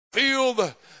feel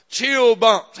the chill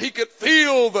bumps. He could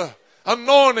feel the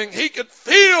anointing. He could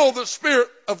feel the Spirit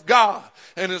of God.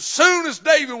 And as soon as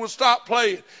David would stop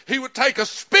playing, he would take a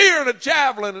spear and a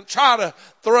javelin and try to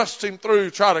thrust him through,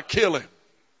 try to kill him.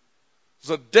 It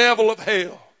was a devil of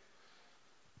hell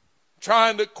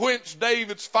trying to quench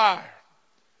David's fire.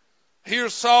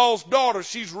 Here's Saul's daughter.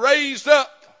 She's raised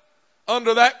up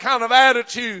under that kind of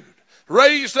attitude,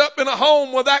 raised up in a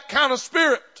home with that kind of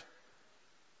spirit.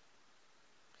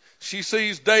 She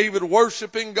sees David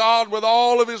worshiping God with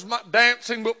all of his might,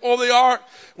 dancing before the ark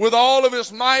with all of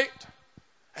his might.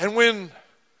 And when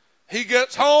he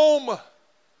gets home,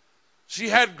 she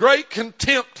had great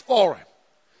contempt for him.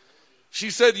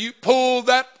 She said, you pulled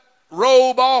that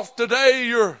robe off today,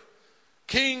 your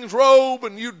king's robe,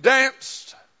 and you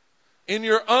danced in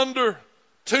your under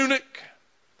tunic.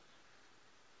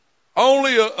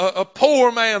 Only a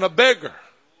poor man, a beggar,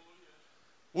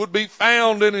 would be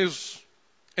found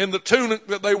in the tunic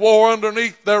that they wore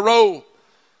underneath their robe.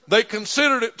 They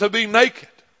considered it to be naked.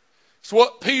 It's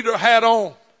what Peter had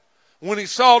on when he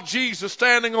saw Jesus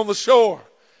standing on the shore.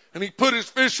 And he put his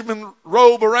fisherman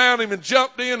robe around him and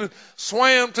jumped in and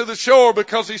swam to the shore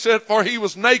because he said, for he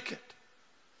was naked.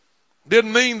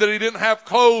 Didn't mean that he didn't have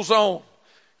clothes on.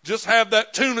 Just had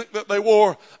that tunic that they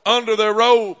wore under their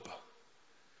robe.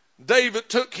 David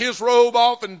took his robe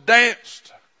off and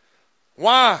danced.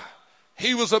 Why?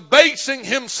 He was abasing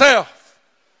himself.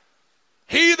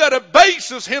 He that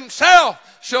abases himself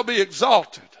shall be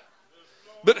exalted,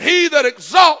 but he that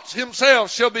exalts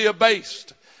himself shall be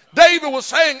abased. David was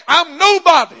saying, I'm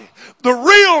nobody. The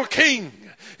real king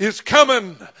is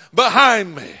coming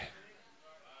behind me.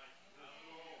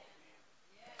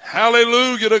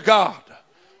 Hallelujah to God.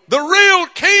 The real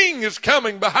king is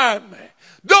coming behind me.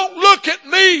 Don't look at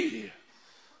me.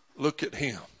 Look at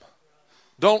him.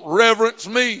 Don't reverence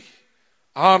me.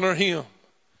 Honor him.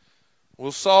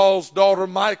 Well, Saul's daughter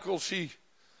Michal, she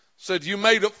said, you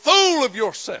made a fool of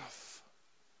yourself.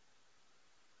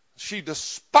 She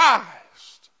despised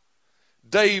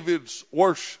David's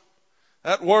worship.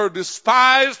 That word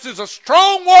despised is a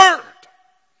strong word.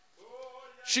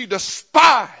 She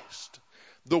despised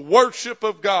the worship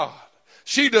of God.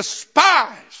 She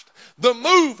despised the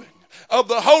moving of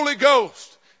the Holy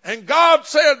Ghost. And God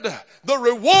said the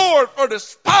reward for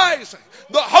despising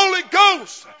the Holy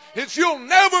Ghost is you'll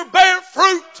never bear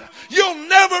fruit. You'll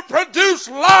never produce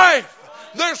life.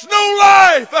 There's no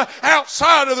life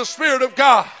outside of the Spirit of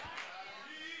God.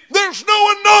 There's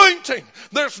no anointing.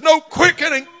 There's no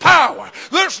quickening power.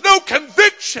 There's no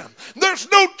conviction.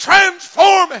 There's no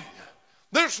transforming.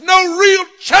 There's no real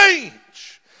change.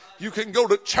 You can go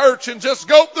to church and just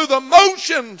go through the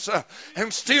motions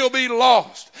and still be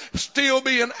lost, still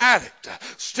be an addict,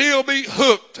 still be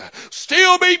hooked,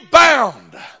 still be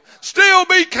bound, still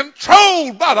be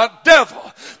controlled by the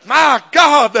devil. My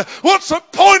God, what's the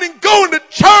point in going to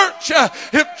church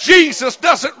if Jesus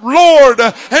doesn't Lord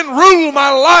and rule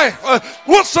my life?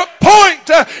 What's the point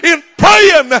in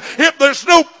praying if there's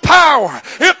no power,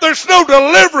 if there's no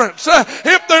deliverance,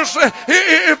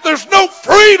 if there's no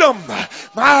freedom?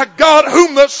 My God,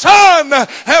 whom the Son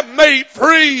hath made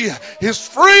free is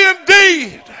free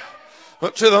indeed.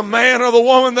 But to the man or the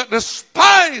woman that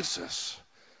despises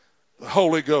the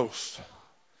Holy Ghost,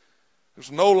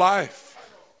 there's no life.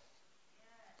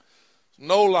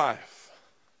 No life.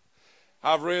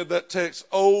 I've read that text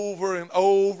over and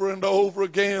over and over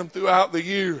again throughout the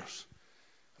years.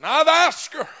 And I've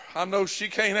asked her, I know she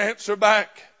can't answer back,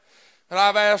 and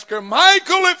I've asked her,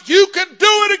 Michal, if you could do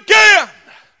it again,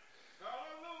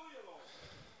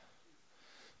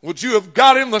 would you have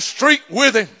got in the street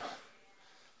with him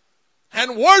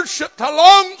and worshiped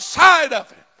alongside of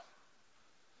him?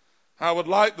 I would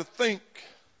like to think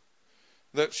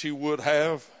that she would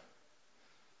have.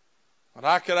 But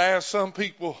I could ask some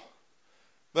people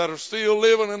that are still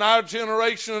living in our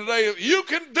generation today, if you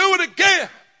can do it again,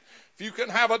 if you can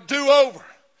have a do-over,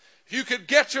 if you could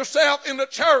get yourself in the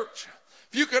church,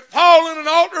 if you could fall in an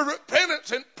altar of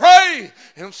repentance and pray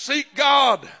and seek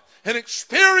God and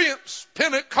experience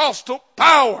Pentecostal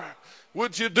power,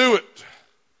 would you do it?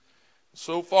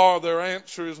 So far their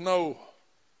answer is no.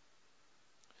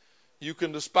 You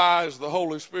can despise the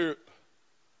Holy Spirit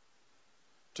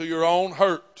to your own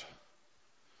hurt,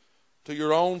 to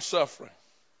your own suffering.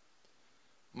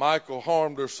 Michal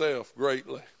harmed herself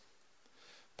greatly.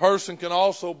 Person can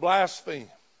also blaspheme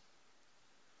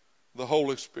the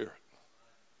Holy Spirit.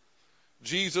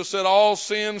 Jesus said all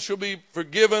sins shall be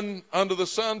forgiven unto the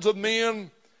sons of men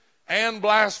and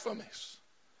blasphemies,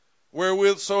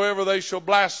 wherewith soever they shall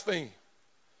blaspheme.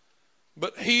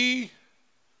 But he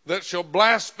that shall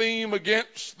blaspheme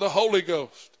against the Holy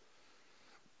Ghost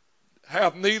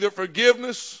hath neither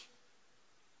forgiveness,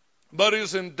 but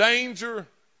is in danger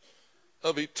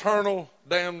of eternal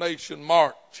damnation.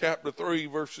 Mark chapter 3,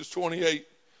 verses 28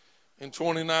 and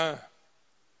 29.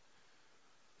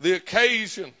 The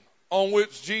occasion on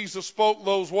which Jesus spoke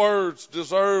those words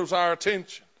deserves our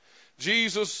attention.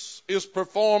 Jesus is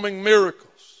performing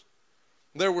miracles.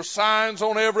 There were signs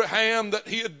on every hand that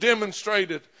he had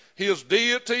demonstrated his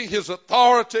deity, his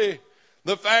authority,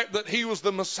 the fact that he was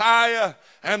the Messiah,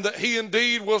 and that he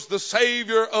indeed was the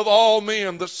Savior of all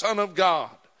men, the Son of God.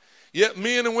 Yet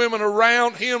men and women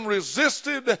around him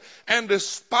resisted and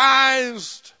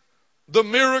despised the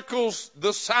miracles,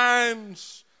 the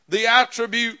signs, the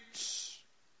attributes.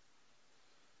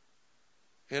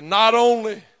 And not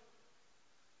only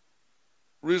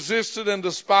resisted and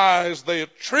despised, they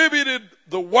attributed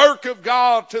the work of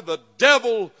God to the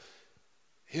devil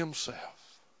himself.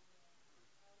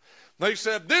 They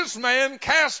said, this man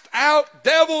cast out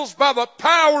devils by the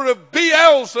power of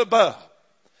Beelzebub.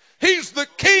 He's the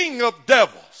king of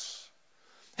devils.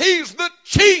 He's the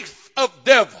chief of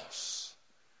devils.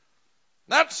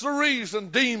 That's the reason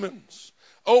demons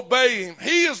obey him.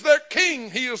 He is their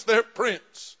king. He is their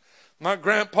prince. My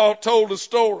grandpa told a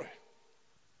story.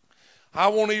 I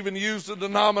won't even use the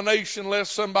denomination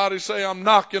lest somebody say I'm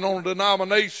knocking on a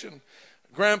denomination.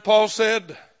 Grandpa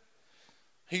said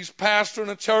he's pastoring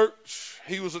a church.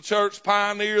 He was a church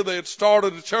pioneer. They had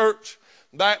started a church.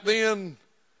 Back then,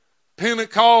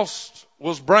 Pentecost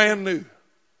was brand new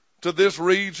to this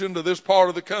region, to this part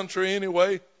of the country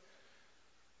anyway.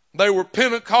 They were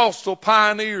Pentecostal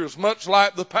pioneers, much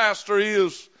like the pastor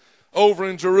is over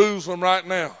in Jerusalem right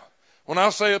now. When I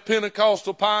say a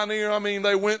Pentecostal pioneer, I mean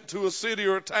they went to a city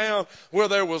or a town where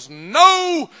there was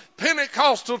no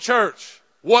Pentecostal church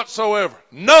whatsoever.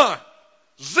 None.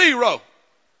 Zero.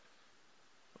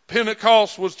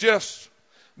 Pentecost was just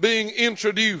being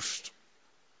introduced.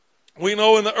 We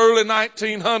know in the early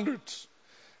 1900s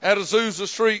at Azusa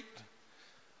Street,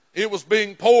 it was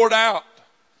being poured out.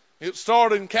 It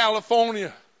started in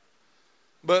California,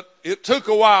 but it took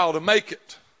a while to make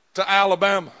it to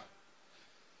Alabama.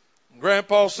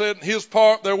 Grandpa said in his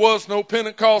part there was no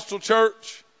Pentecostal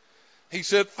church. He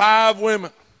said 5 women.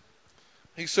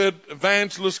 He said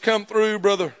evangelists come through,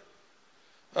 brother.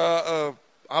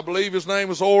 I believe his name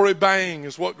was Ori Bang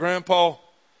is what Grandpa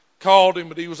called him,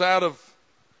 but he was out of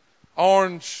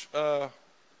Orange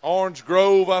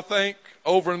Grove, I think,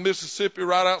 over in Mississippi,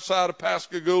 right outside of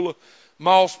Pascagoula,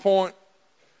 Moss Point.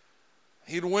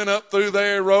 He'd went up through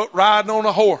there riding on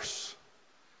a horse.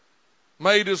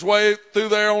 Made his way through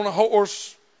there on a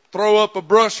horse, throw up a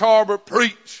brush harbor,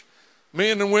 preach.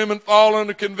 Men and women fall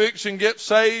under conviction, get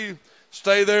saved,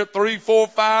 stay there 3, 4,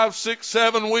 5, 6,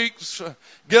 7 weeks,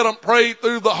 get them prayed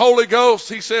through the Holy Ghost.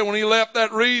 He said when he left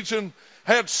that region,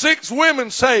 had 6 women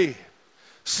saved.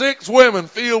 6 women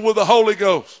filled with the Holy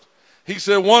Ghost. He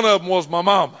said one of them was my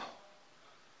mama.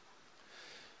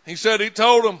 He said he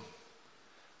told them,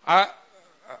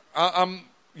 I'm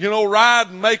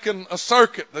riding, making a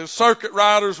circuit. The circuit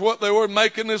riders, what they were,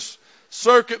 making this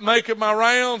circuit, making my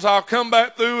rounds. I'll come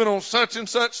back through, and on such and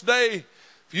such day,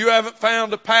 if you haven't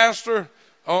found a pastor,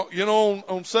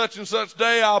 on such and such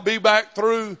day, I'll be back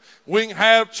through. We can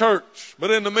have church.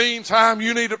 But in the meantime,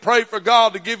 you need to pray for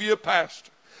God to give you a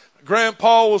pastor.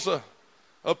 Grandpa was a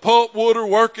pulpwooder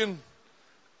working,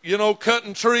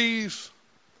 cutting trees.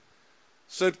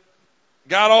 Said,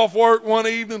 got off work one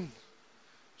evening.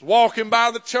 Walking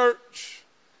by the church,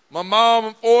 my mom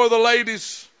and 4 of the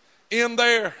ladies in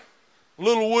there,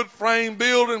 little wood frame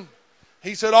building.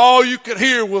 He said all you could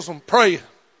hear was them praying,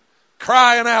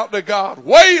 crying out to God,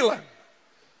 wailing,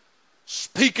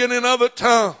 speaking in other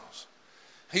tongues.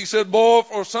 He said, boy,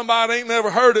 for somebody ain't never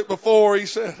heard it before, he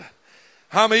said,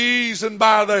 I'm easing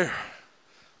by there,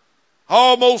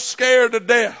 almost scared to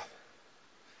death.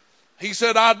 He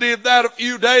said, I did that a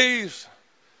few days.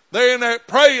 They're in there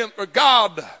praying for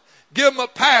God to give them a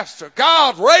pastor.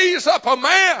 God, raise up a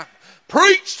man.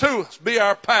 Preach to us. Be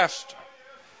our pastor.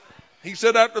 He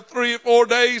said after 3 or 4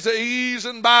 days of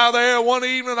easing by there, one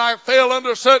evening I fell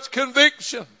under such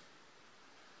conviction.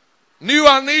 Knew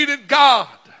I needed God.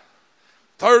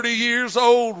 30 years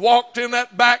old, walked in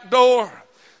that back door.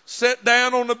 Sat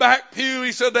down on the back pew.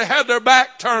 He said they had their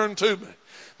back turned to me.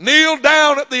 Kneeled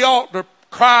down at the altar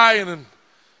crying and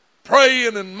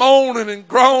praying and moaning and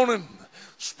groaning,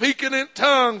 speaking in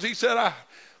tongues. He said, I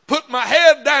put my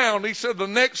head down. He said, the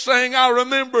next thing I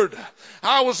remembered,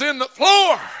 I was in the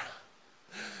floor.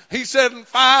 He said, and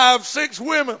 5, 6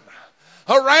 women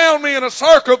around me in a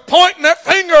circle pointing their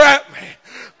finger at me,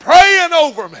 praying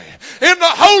over me in the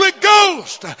Holy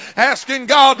Ghost, asking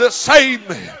God to save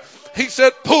me. He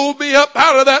said, pulled me up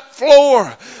out of that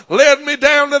floor, led me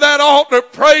down to that altar,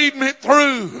 prayed me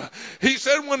through. He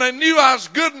said, when they knew I was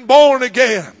good and born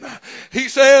again, he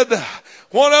said,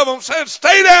 one of them said,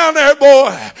 stay down there,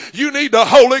 boy. You need the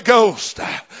Holy Ghost.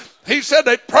 He said,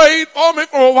 they prayed for me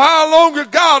for a while longer.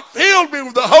 God filled me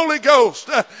with the Holy Ghost.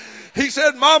 He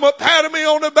said, Mama patted me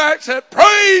on the back, said,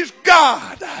 praise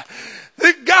God.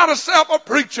 He got herself a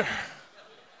preacher.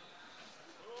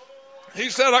 He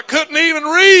said, I couldn't even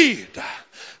read.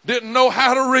 Didn't know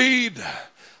how to read.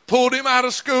 Pulled him out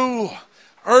of school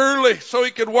early so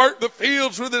he could work the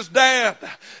fields with his dad.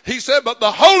 He said, but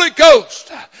the Holy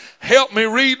Ghost helped me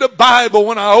read the Bible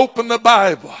when I opened the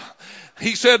Bible.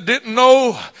 He said, didn't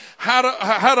know how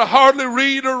to hardly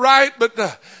read or write,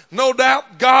 but no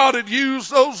doubt God had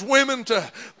used those women to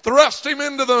thrust him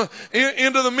into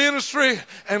the ministry,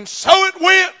 and so it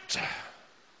went. I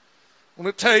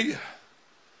want to tell you,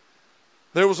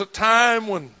 there was a time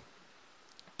when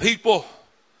people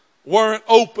weren't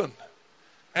open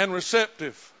and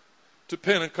receptive to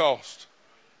Pentecost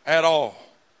at all.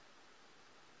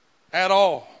 At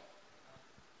all.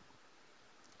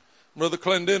 Brother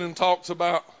Clendenin talks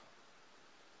about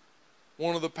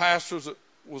one of the pastors that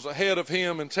was ahead of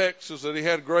him in Texas that he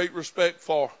had great respect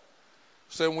for.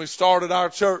 Said when we started our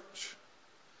church,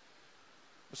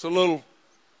 it's a little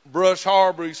brush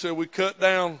harbor. He said we cut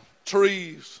down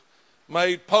trees,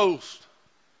 made posts,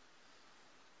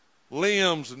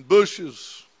 limbs and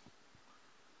bushes,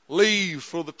 leaves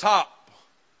for the top.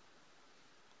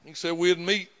 He said we'd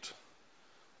meet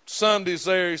Sundays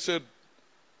there. He said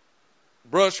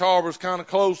Brush Harbor's kind of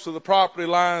close to the property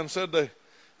line. Said the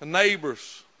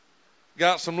neighbors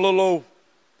got some little old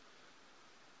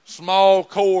small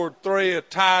cord thread,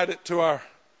 tied it to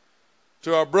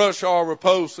our Brush Harbor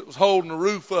post that was holding the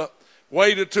roof up.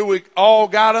 Waited till we all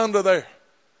got under there.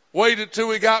 Waited till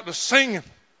we got to singing,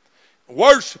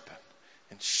 worshiping,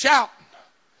 and shouting.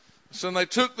 So they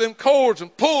took them cords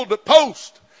and pulled the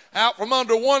post out from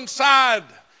under one side,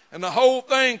 and the whole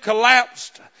thing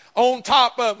collapsed on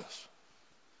top of us.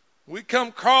 We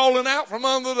come crawling out from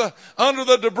under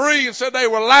the debris and said they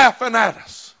were laughing at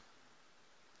us.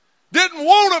 Didn't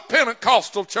want a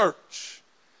Pentecostal church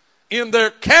in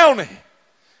their county,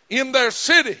 in their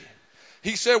city.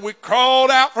 He said we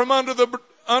crawled out from under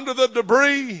the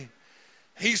debris.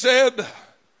 He said,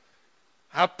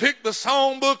 I picked the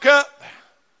songbook up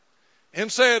and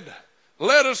said,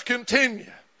 let us continue.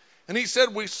 And he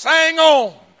said, we sang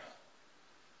on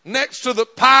next to the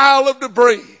pile of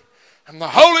debris. And the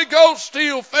Holy Ghost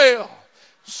still fell,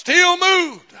 still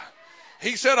moved.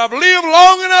 He said, I've lived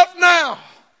long enough now.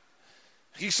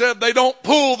 He said, they don't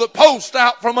pull the post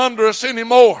out from under us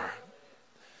anymore.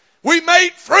 We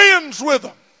made friends with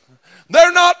them.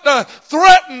 They're not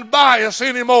threatened by us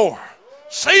anymore.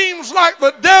 Seems like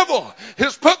the devil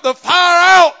has put the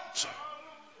fire out.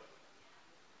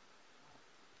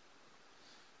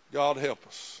 God help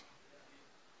us.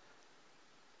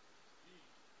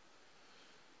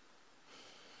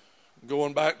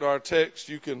 Going back to our text,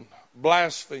 you can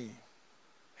blaspheme.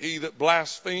 He that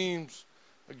blasphemes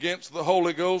against the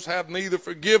Holy Ghost hath neither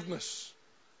forgiveness,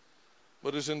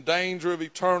 but is in danger of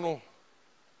eternal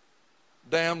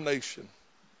damnation.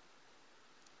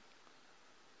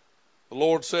 The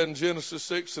Lord said in Genesis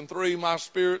 6:3, my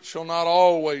spirit shall not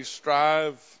always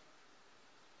strive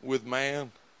with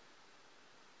man,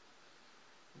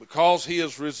 because he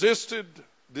has resisted,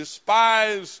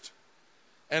 despised,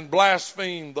 and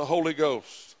blasphemed the Holy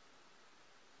Ghost.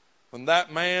 When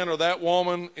that man or that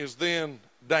woman is then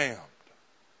damned.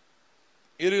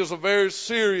 It is a very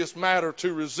serious matter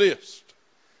to resist.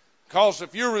 Because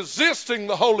if you're resisting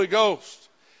the Holy Ghost,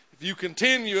 if you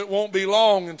continue, it won't be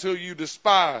long until you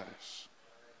despise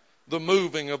the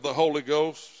moving of the Holy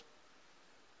Ghost.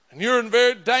 And you're in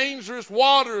very dangerous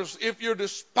waters if you're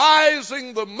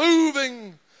despising the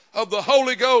moving of the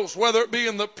Holy Ghost, whether it be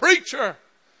in the preacher,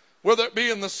 whether it be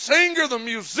in the singer, the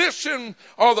musician,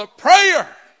 or the prayer.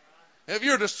 If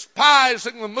you're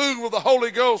despising the move of the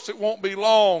Holy Ghost, it won't be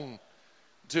long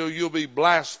until you'll be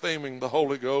blaspheming the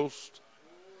Holy Ghost,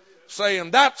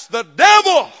 saying, that's the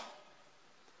devil.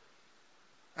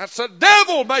 That's the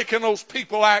devil making those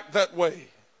people act that way.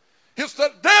 It's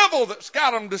the devil that's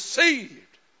got them deceived.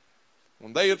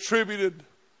 When they attributed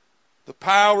the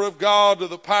power of God to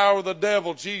the power of the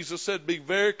devil, Jesus said, be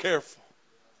very careful.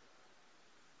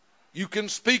 You can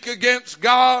speak against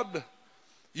God.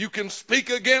 You can speak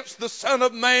against the Son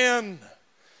of Man.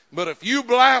 But if you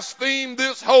blaspheme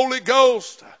this Holy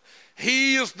Ghost,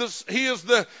 He is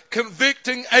the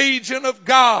convicting agent of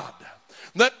God.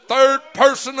 That third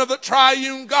person of the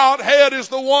triune Godhead is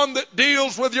the one that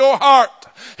deals with your heart.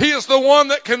 He is the one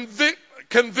that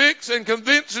convicts and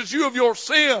convinces you of your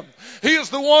sin. He is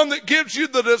the one that gives you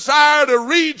the desire to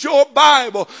read your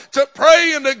Bible, to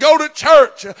pray and to go to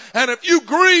church. And if you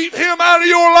grieve Him out of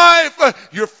your life,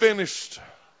 you're finished.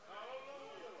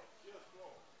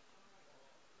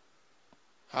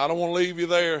 I don't want to leave you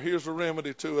there. Here's a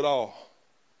remedy to it all.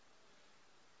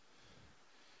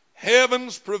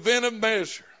 Heaven's preventive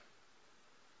measure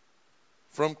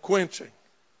from quenching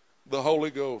the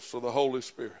Holy Ghost or the Holy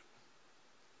Spirit.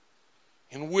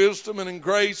 In wisdom and in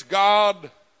grace, God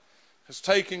has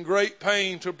taken great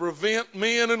pain to prevent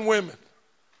men and women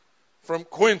from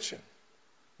quenching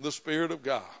the Spirit of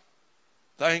God.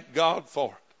 Thank God for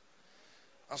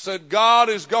it. I said God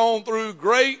has gone through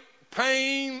great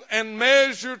pain and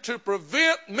measure to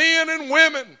prevent men and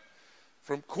women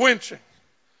from quenching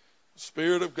the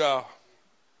Spirit of God.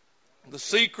 The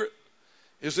secret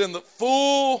is in the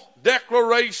full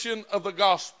declaration of the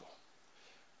gospel,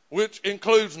 which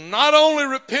includes not only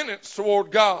repentance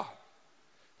toward God,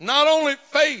 not only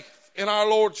faith in our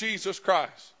Lord Jesus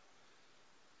Christ,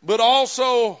 but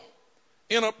also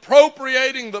in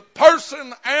appropriating the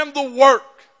person and the work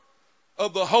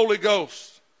of the Holy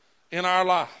Ghost in our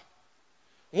life.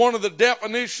 One of the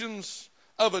definitions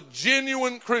of a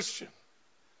genuine Christian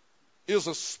is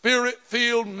a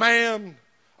Spirit-filled man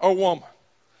or woman.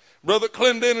 Brother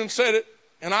Clendenin said it,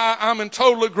 and I'm in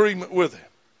total agreement with him.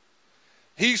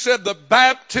 He said the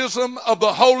baptism of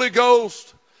the Holy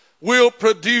Ghost will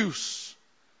produce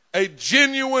a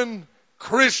genuine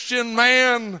Christian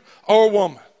man or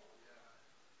woman.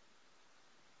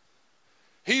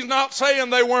 He's not saying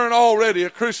they weren't already a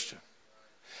Christian.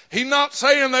 He's not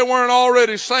saying they weren't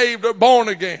already saved or born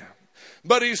again.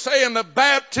 But he's saying the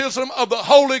baptism of the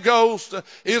Holy Ghost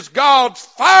is God's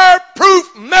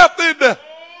fireproof method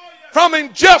from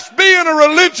him just being a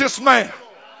religious man.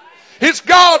 It's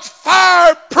God's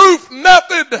fireproof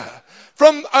method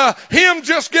from him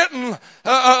just getting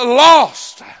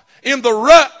lost in the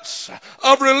ruts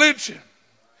of religion.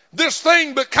 This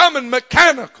thing becoming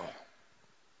mechanical.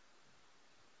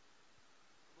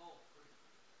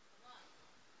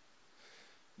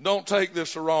 Don't take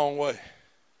this the wrong way.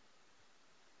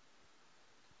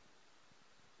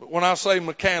 But when I say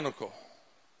mechanical,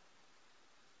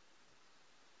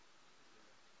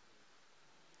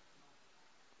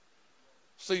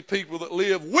 see people that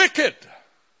live wicked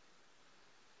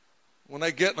when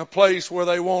they get in a place where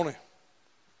they want Him.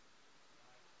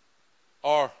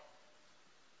 Or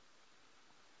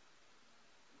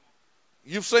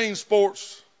you've seen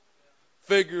sports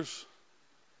figures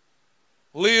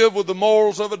live with the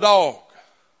morals of a dog.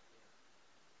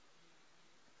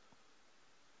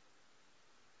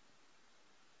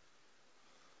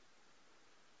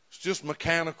 It's just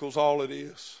mechanical's all it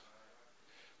is.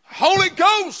 Holy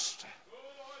Ghost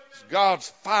is God's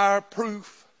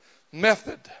fireproof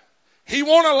method. He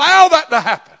won't allow that to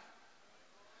happen.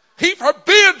 He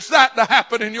forbids that to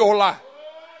happen in your life.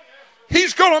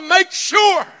 He's going to make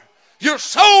sure you're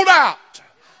sold out,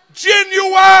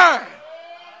 genuine.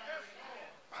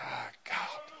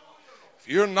 If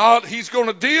you're not, He's going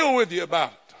to deal with you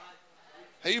about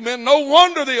it. Amen. No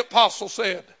wonder the apostle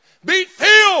said, be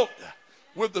filled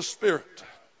with the Spirit.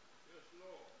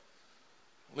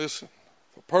 Listen,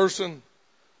 a person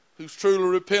who's truly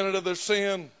repented of their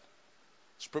sin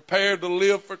is prepared to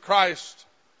live for Christ.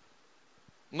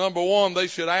 Number one, they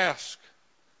should ask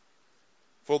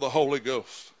for the Holy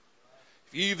Ghost.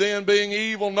 If ye then, being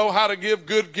evil, know how to give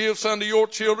good gifts unto your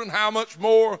children, how much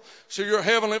more shall your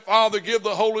heavenly Father give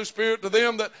the Holy Spirit to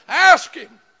them that ask Him?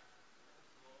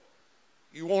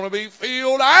 You want to be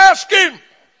filled? Ask Him.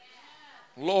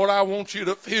 Lord, I want you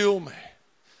to fill me.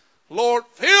 Lord,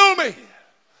 fill me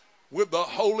with the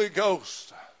Holy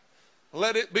Ghost.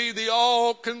 Let it be the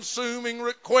all-consuming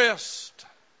request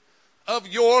of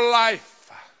your life.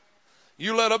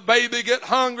 You let a baby get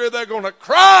hungry, they're going to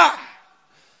cry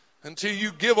until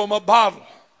you give them a bottle.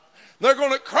 They're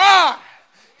going to cry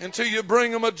until you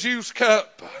bring them a juice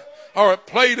cup or a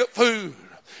plate of food.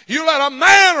 You let a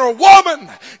man or woman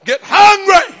get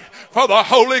hungry for the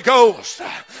Holy Ghost.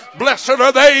 Blessed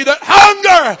are they that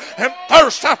hunger and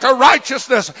thirst after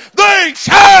righteousness. They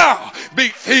shall be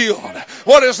filled.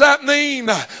 What does that mean?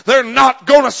 They're not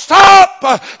going to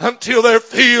stop until they're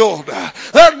filled.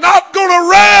 They're not going to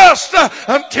rest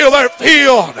until they're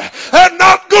filled. They're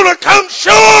not going to come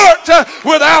short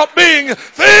without being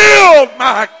filled.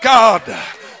 My God.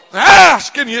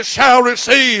 Ask and you shall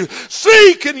receive.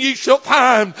 Seek and ye shall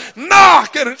find.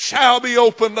 Knock and it shall be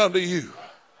opened unto you.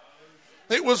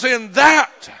 It was in that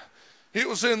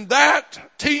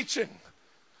teaching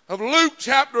of Luke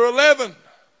chapter 11,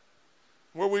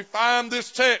 where we find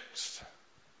this text.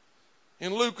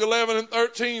 In Luke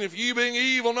 11:13, if you being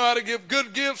evil know how to give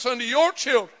good gifts unto your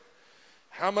children,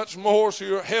 how much more shall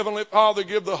your heavenly Father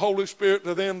give the Holy Spirit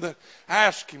to them that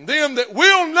ask Him? Them that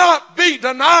will not be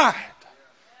denied.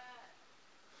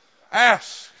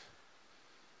 Ask,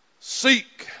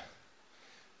 seek,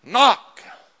 knock.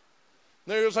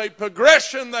 There's a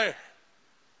progression there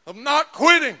of not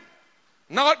quitting,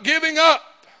 not giving up,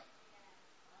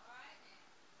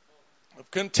 of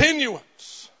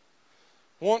continuance.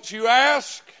 Once you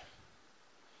ask,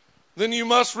 then you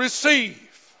must receive.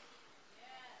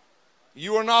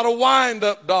 You are not a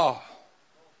wind-up doll.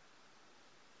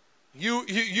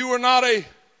 You are not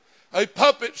a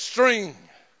puppet string.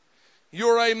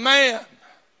 You're a man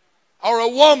or a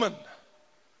woman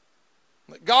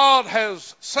that God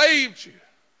has saved you.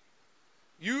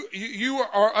 You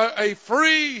are a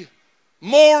free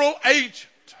moral agent.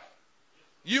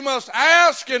 You must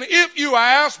ask, and if you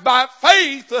ask by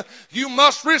faith, you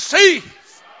must receive.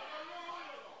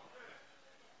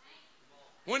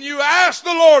 When you asked the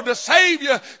Lord to save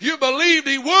you, you believed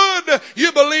He would,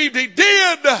 you believed He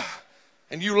did,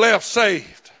 and you left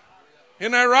saved.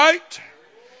 Isn't that right?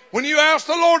 When you asked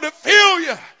the Lord to fill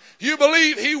you, you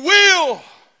believe He will.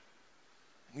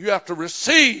 You have to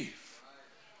receive,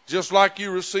 just like you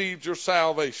received your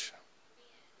salvation.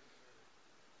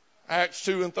 Acts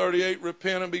 2:38,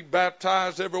 repent and be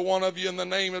baptized, every one of you, in the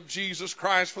name of Jesus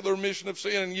Christ for the remission of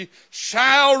sin, and ye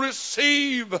shall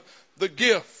receive the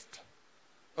gift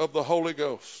of the Holy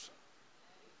Ghost.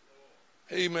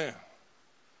 Amen.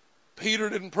 Peter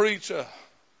didn't preach a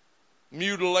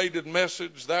mutilated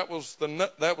message. That was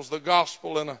the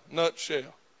gospel in a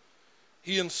nutshell.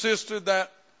 He insisted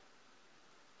that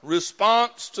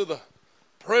response to the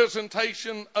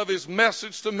presentation of his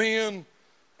message to men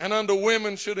and unto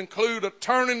women should include a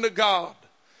turning to God,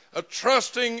 a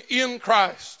trusting in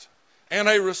Christ, and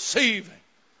a receiving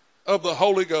of the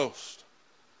Holy Ghost.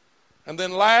 And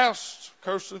then last,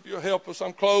 Kirsten, if you'll help us,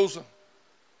 I'm closing.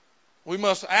 We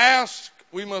must ask,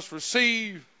 we must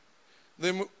receive,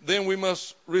 then we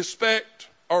must respect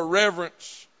or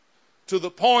reverence to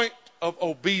the point of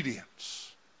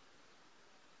obedience.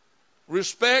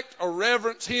 Respect or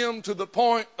reverence Him to the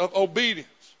point of obedience.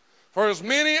 For as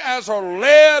many as are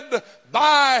led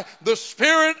by the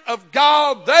Spirit of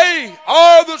God, they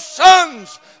are the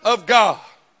sons of God.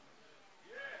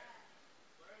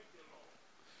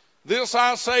 This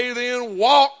I say then,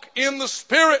 walk in the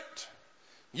Spirit.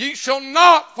 Ye shall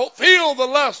not fulfill the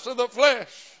lust of the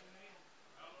flesh.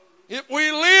 If we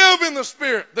live in the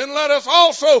Spirit, then let us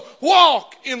also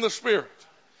walk in the Spirit.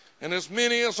 And as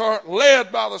many as are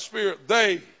led by the Spirit,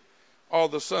 they are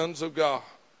the sons of God.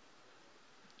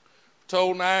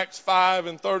 Told in Acts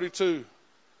 5:32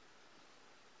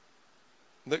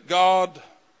 that God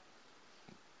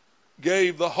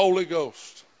gave the Holy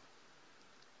Ghost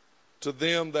to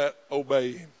them that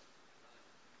obey Him.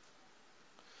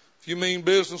 If you mean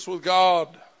business with God,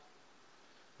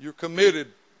 you're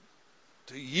committed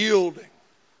to yielding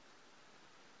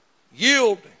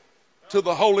to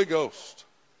the Holy Ghost.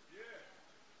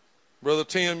 Brother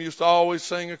Tim used to always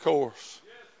sing a chorus.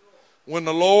 When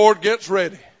the Lord gets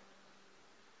ready,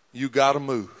 you got to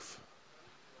move.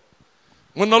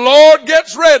 When the Lord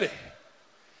gets ready,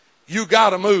 you got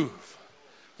to move.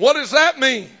 What does that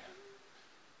mean?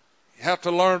 You have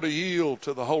to learn to yield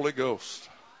to the Holy Ghost.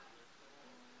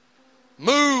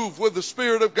 Move with the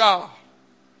Spirit of God.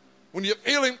 When you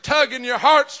feel Him tugging your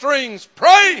heartstrings,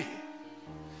 pray.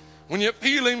 When you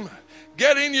feel Him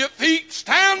get in your feet,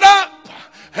 stand up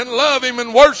and love Him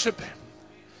and worship Him.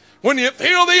 When you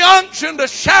feel the unction to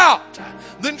shout,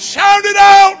 then shout it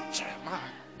out. My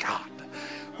God.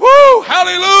 Woo!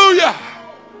 Hallelujah!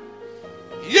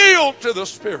 Yield to the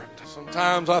Spirit.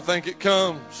 Sometimes I think it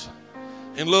comes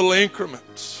in little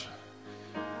increments.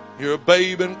 You're a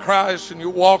babe in Christ and you're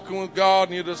walking with God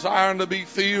and you're desiring to be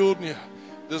filled and you're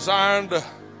desiring to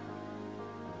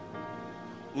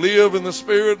live in the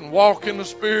Spirit and walk in the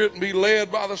Spirit and be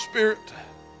led by the Spirit.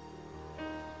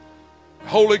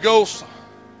 Holy Ghost,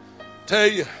 tell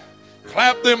you,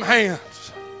 clap them hands.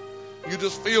 You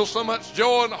just feel so much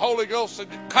joy in the Holy Ghost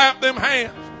that you clap them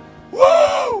hands.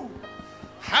 Woo!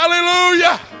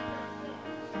 Hallelujah!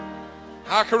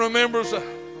 I can remember as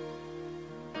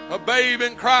a babe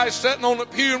in Christ sitting on the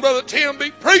pew and Brother Tim be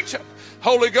preaching.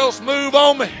 Holy Ghost, move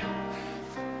on me.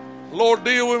 The Lord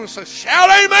deal with him and say, shout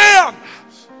amen.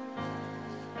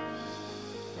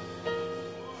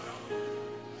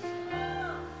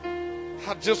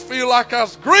 I just feel like I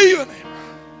was grieving Him.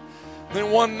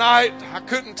 Then one night, I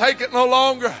couldn't take it no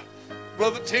longer.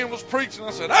 Brother Tim was preaching.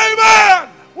 I said, amen.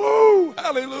 Woo!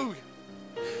 Hallelujah.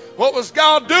 What was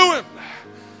God doing?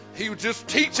 He was just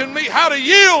teaching me how to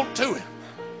yield to Him.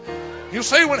 You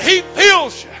see, when He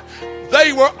fills you,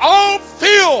 they were all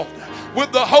filled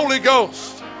with the Holy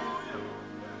Ghost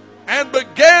and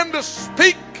began to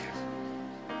speak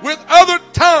with other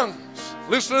tongues.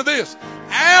 Listen to this.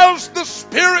 As the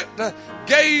Spirit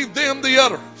gave them the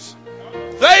utterance,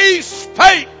 they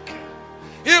spake.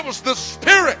 It was the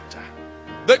Spirit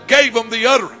that gave them the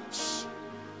utterance.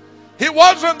 It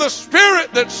wasn't the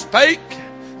Spirit that spake.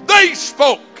 They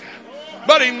spoke.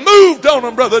 But He moved on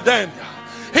them, Brother Daniel.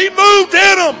 He moved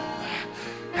in them.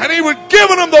 And He was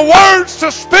giving them the words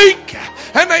to speak.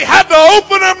 And they had to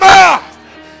open their mouth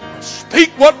and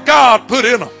speak what God put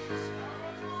in them.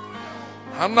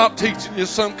 I'm not teaching you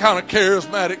some kind of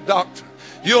charismatic doctrine.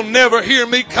 You'll never hear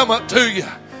me come up to you,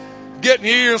 get in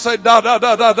your ear and say, da, da,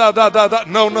 da, da, da, da, da, da.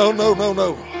 No, no, no, no,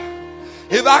 no.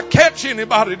 If I catch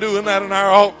anybody doing that in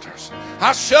our altars,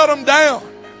 I shut them down.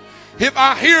 If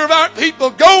I hear about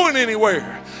people going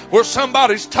anywhere where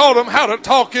somebody's taught them how to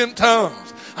talk in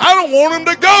tongues, I don't want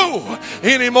them to go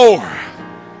anymore.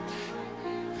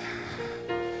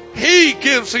 He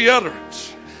gives the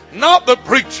utterance, not the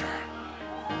preacher.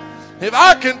 If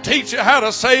I can teach you how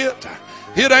to say it,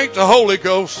 it ain't the Holy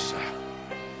Ghost.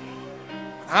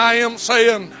 I am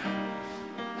saying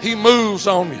He moves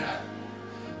on you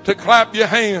to clap your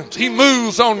hands. He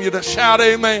moves on you to shout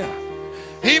amen.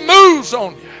 He moves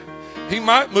on you. He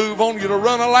might move on you to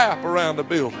run a lap around the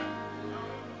building.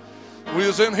 We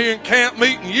was in here in camp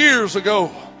meeting years ago,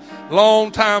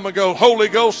 long time ago. Holy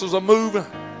Ghost is a moving.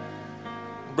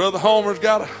 Brother Homer's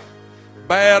got a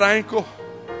bad ankle.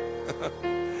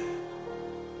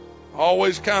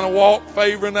 Always kind of walk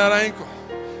favoring that ankle.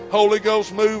 Holy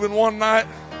Ghost moving one night.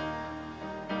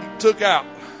 He took out.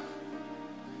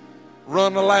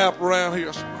 Run the lap around here.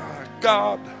 I said, my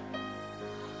God.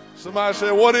 Somebody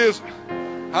said, what is it?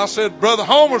 I said, Brother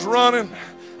Homer's running.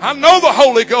 I know the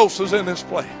Holy Ghost is in this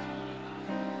place.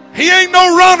 He ain't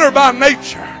no runner by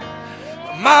nature.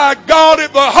 My God,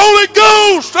 if the Holy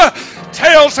Ghost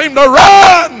tells him to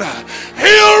run,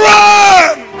 he'll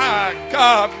run. My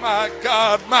God, my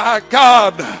God, my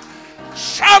God.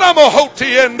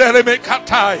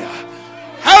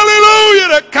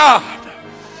 Hallelujah to God.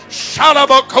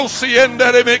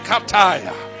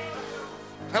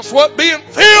 That's what being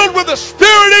filled with the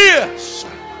Spirit is.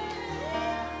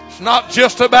 It's not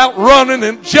just about running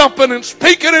and jumping and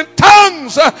speaking in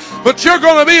tongues, but you're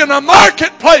going to be in a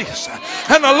marketplace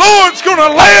and the Lord's going to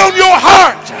lay on your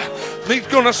heart. He's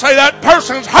going to say, that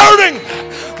person's hurting.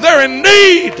 They're in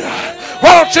need.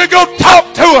 Why don't you go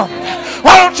talk to them?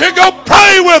 Why don't you go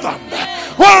pray with them?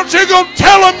 Why don't you go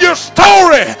tell them your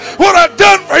story? What I've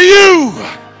done for you.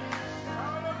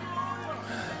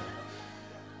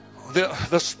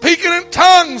 The speaking in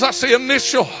tongues, I see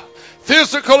initial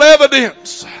physical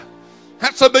evidence.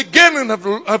 That's the beginning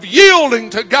of yielding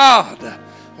to God,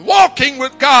 walking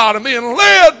with God and being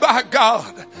led by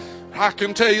God. I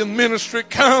can tell you ministry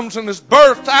comes and is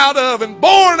birthed out of and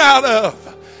born out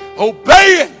of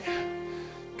obeying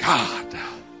God.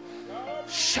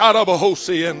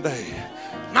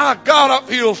 My God, I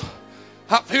feel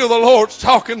the Lord's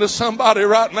talking to somebody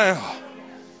right now.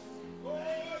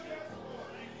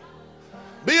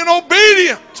 Being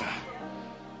obedient.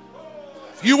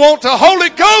 If you want the Holy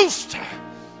Ghost,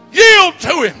 yield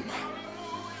to Him.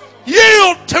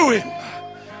 Yield to Him.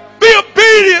 Be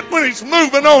obedient when He's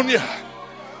moving on you.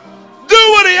 Do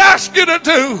what He asks you to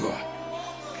do.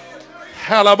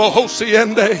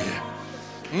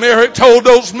 Mary told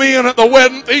those men at the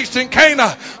wedding feast in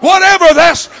Cana,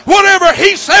 whatever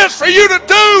He says for you to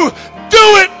do,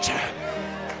 do it.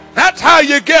 That's how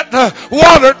you get the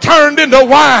water turned into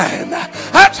wine.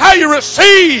 That's how you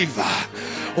receive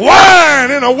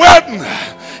wine in a wedding.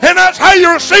 And that's how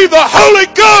you receive the Holy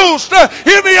Ghost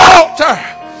in the altar.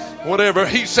 Whatever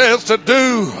He says to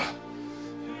do,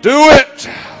 do it.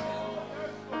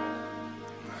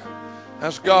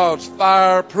 That's God's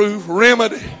fireproof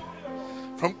remedy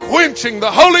from quenching the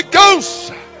Holy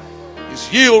Ghost.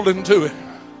 Is yielding to Him,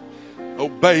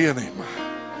 obeying Him.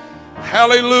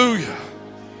 Hallelujah.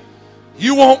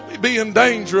 You won't be in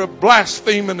danger of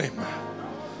blaspheming Him,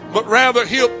 but rather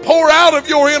He'll pour out of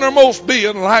your innermost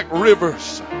being like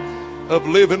rivers of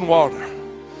living water.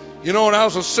 You know, when I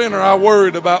was a sinner, I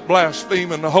worried about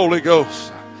blaspheming the Holy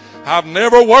Ghost. I've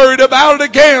never worried about it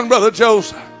again, Brother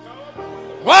Joseph.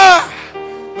 Why?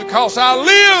 Because I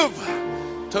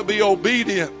live to be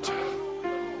obedient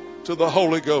to the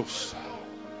Holy Ghost.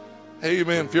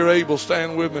 Amen. If you're able,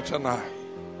 stand with me tonight.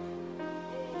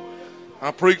 I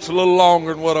preached a little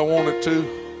longer than what I wanted to.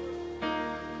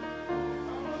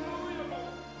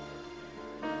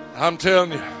 I'm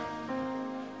telling you,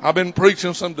 I've been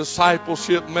preaching some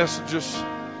discipleship messages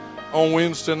on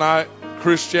Wednesday night.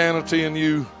 Christianity in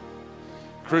you.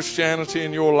 Christianity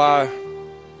in your life.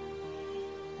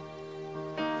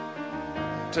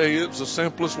 I tell you, it's the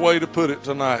simplest way to put it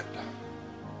tonight.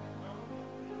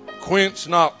 Quench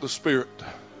not the Spirit.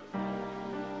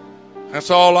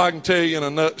 That's all I can tell you in a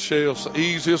nutshell. It's the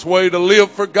easiest way to live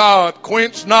for God.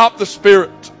 Quench not the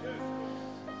Spirit.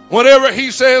 Whatever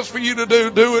He says for you to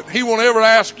do, do it. He won't ever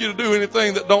ask you to do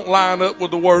anything that don't line up with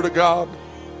the Word of God.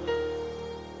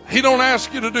 He don't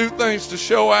ask you to do things to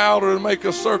show out or to make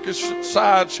a circus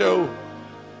sideshow.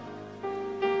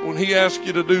 When He asks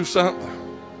you to do something,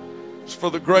 it's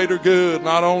for the greater good,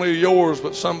 not only yours,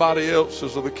 but somebody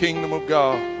else's, of the kingdom of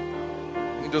God.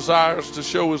 He desires to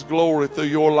show His glory through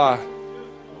your life.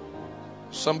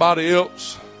 Somebody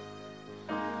else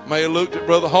may have looked at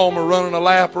Brother Homer running a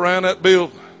lap around that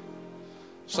building.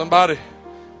 Somebody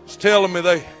was telling me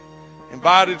they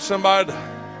invited somebody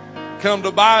to come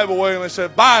to Bible Way, and they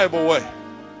said, Bible Way.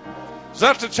 Is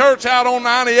that the church out on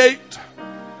 98?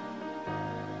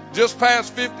 Just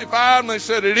past 55? And they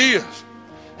said, it is.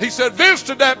 He said,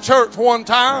 visited that church one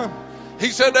time. He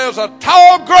said, there was a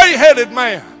tall, gray-headed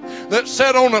man that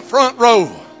sat on the front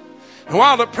row. And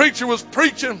while the preacher was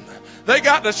preaching, they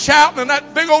got to shouting, and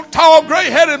that big old, tall,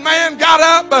 gray-headed man got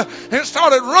up and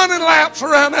started running laps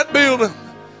around that building,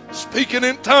 speaking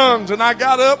in tongues. And I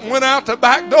got up and went out the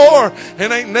back door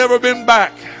and ain't never been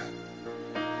back.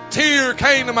 Tear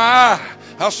came to my eye.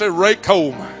 I said, Ray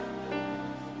Coleman.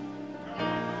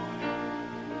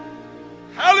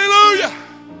 Hallelujah.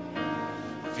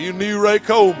 If you knew Ray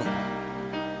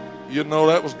Coleman, you'd know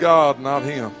that was God, not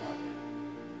him.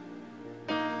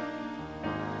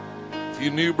 If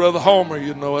you knew Brother Homer,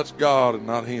 you'd know that's God and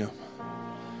not him.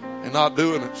 And not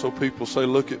doing it so people say,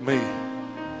 look at me.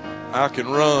 I can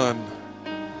run.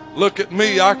 Look at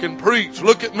me, I can preach.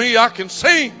 Look at me, I can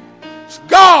sing. It's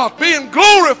God being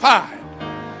glorified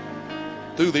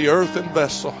through the earthen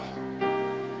vessel.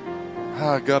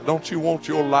 Ah, God, don't you want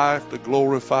your life to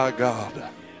glorify God?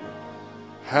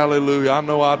 Hallelujah. I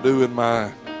know I do in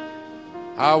mine.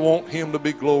 I want Him to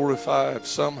be glorified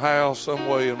somehow, some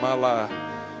way in my life.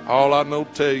 All I know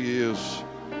to tell you is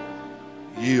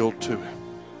yield to Him.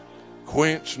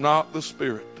 Quench not the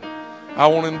Spirit. I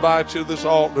want to invite you to this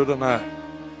altar tonight.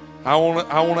 I want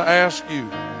to ask you,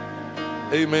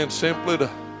 amen, simply to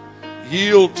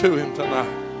yield to Him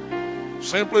tonight.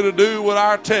 Simply to do what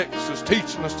our text is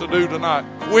teaching us to do tonight.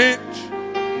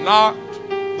 Quench not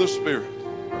the Spirit.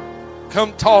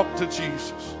 Come talk to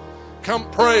Jesus. Come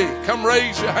pray. Come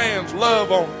raise your hands.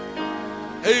 Love on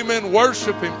Him. Amen.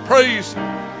 Worship Him. Praise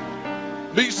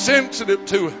Him. Be sensitive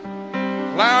to Him.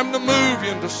 Allow Him to move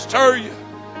you and to stir you,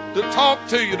 to talk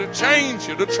to you, to change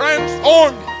you, to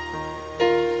transform you.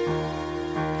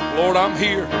 Lord, I'm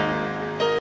here.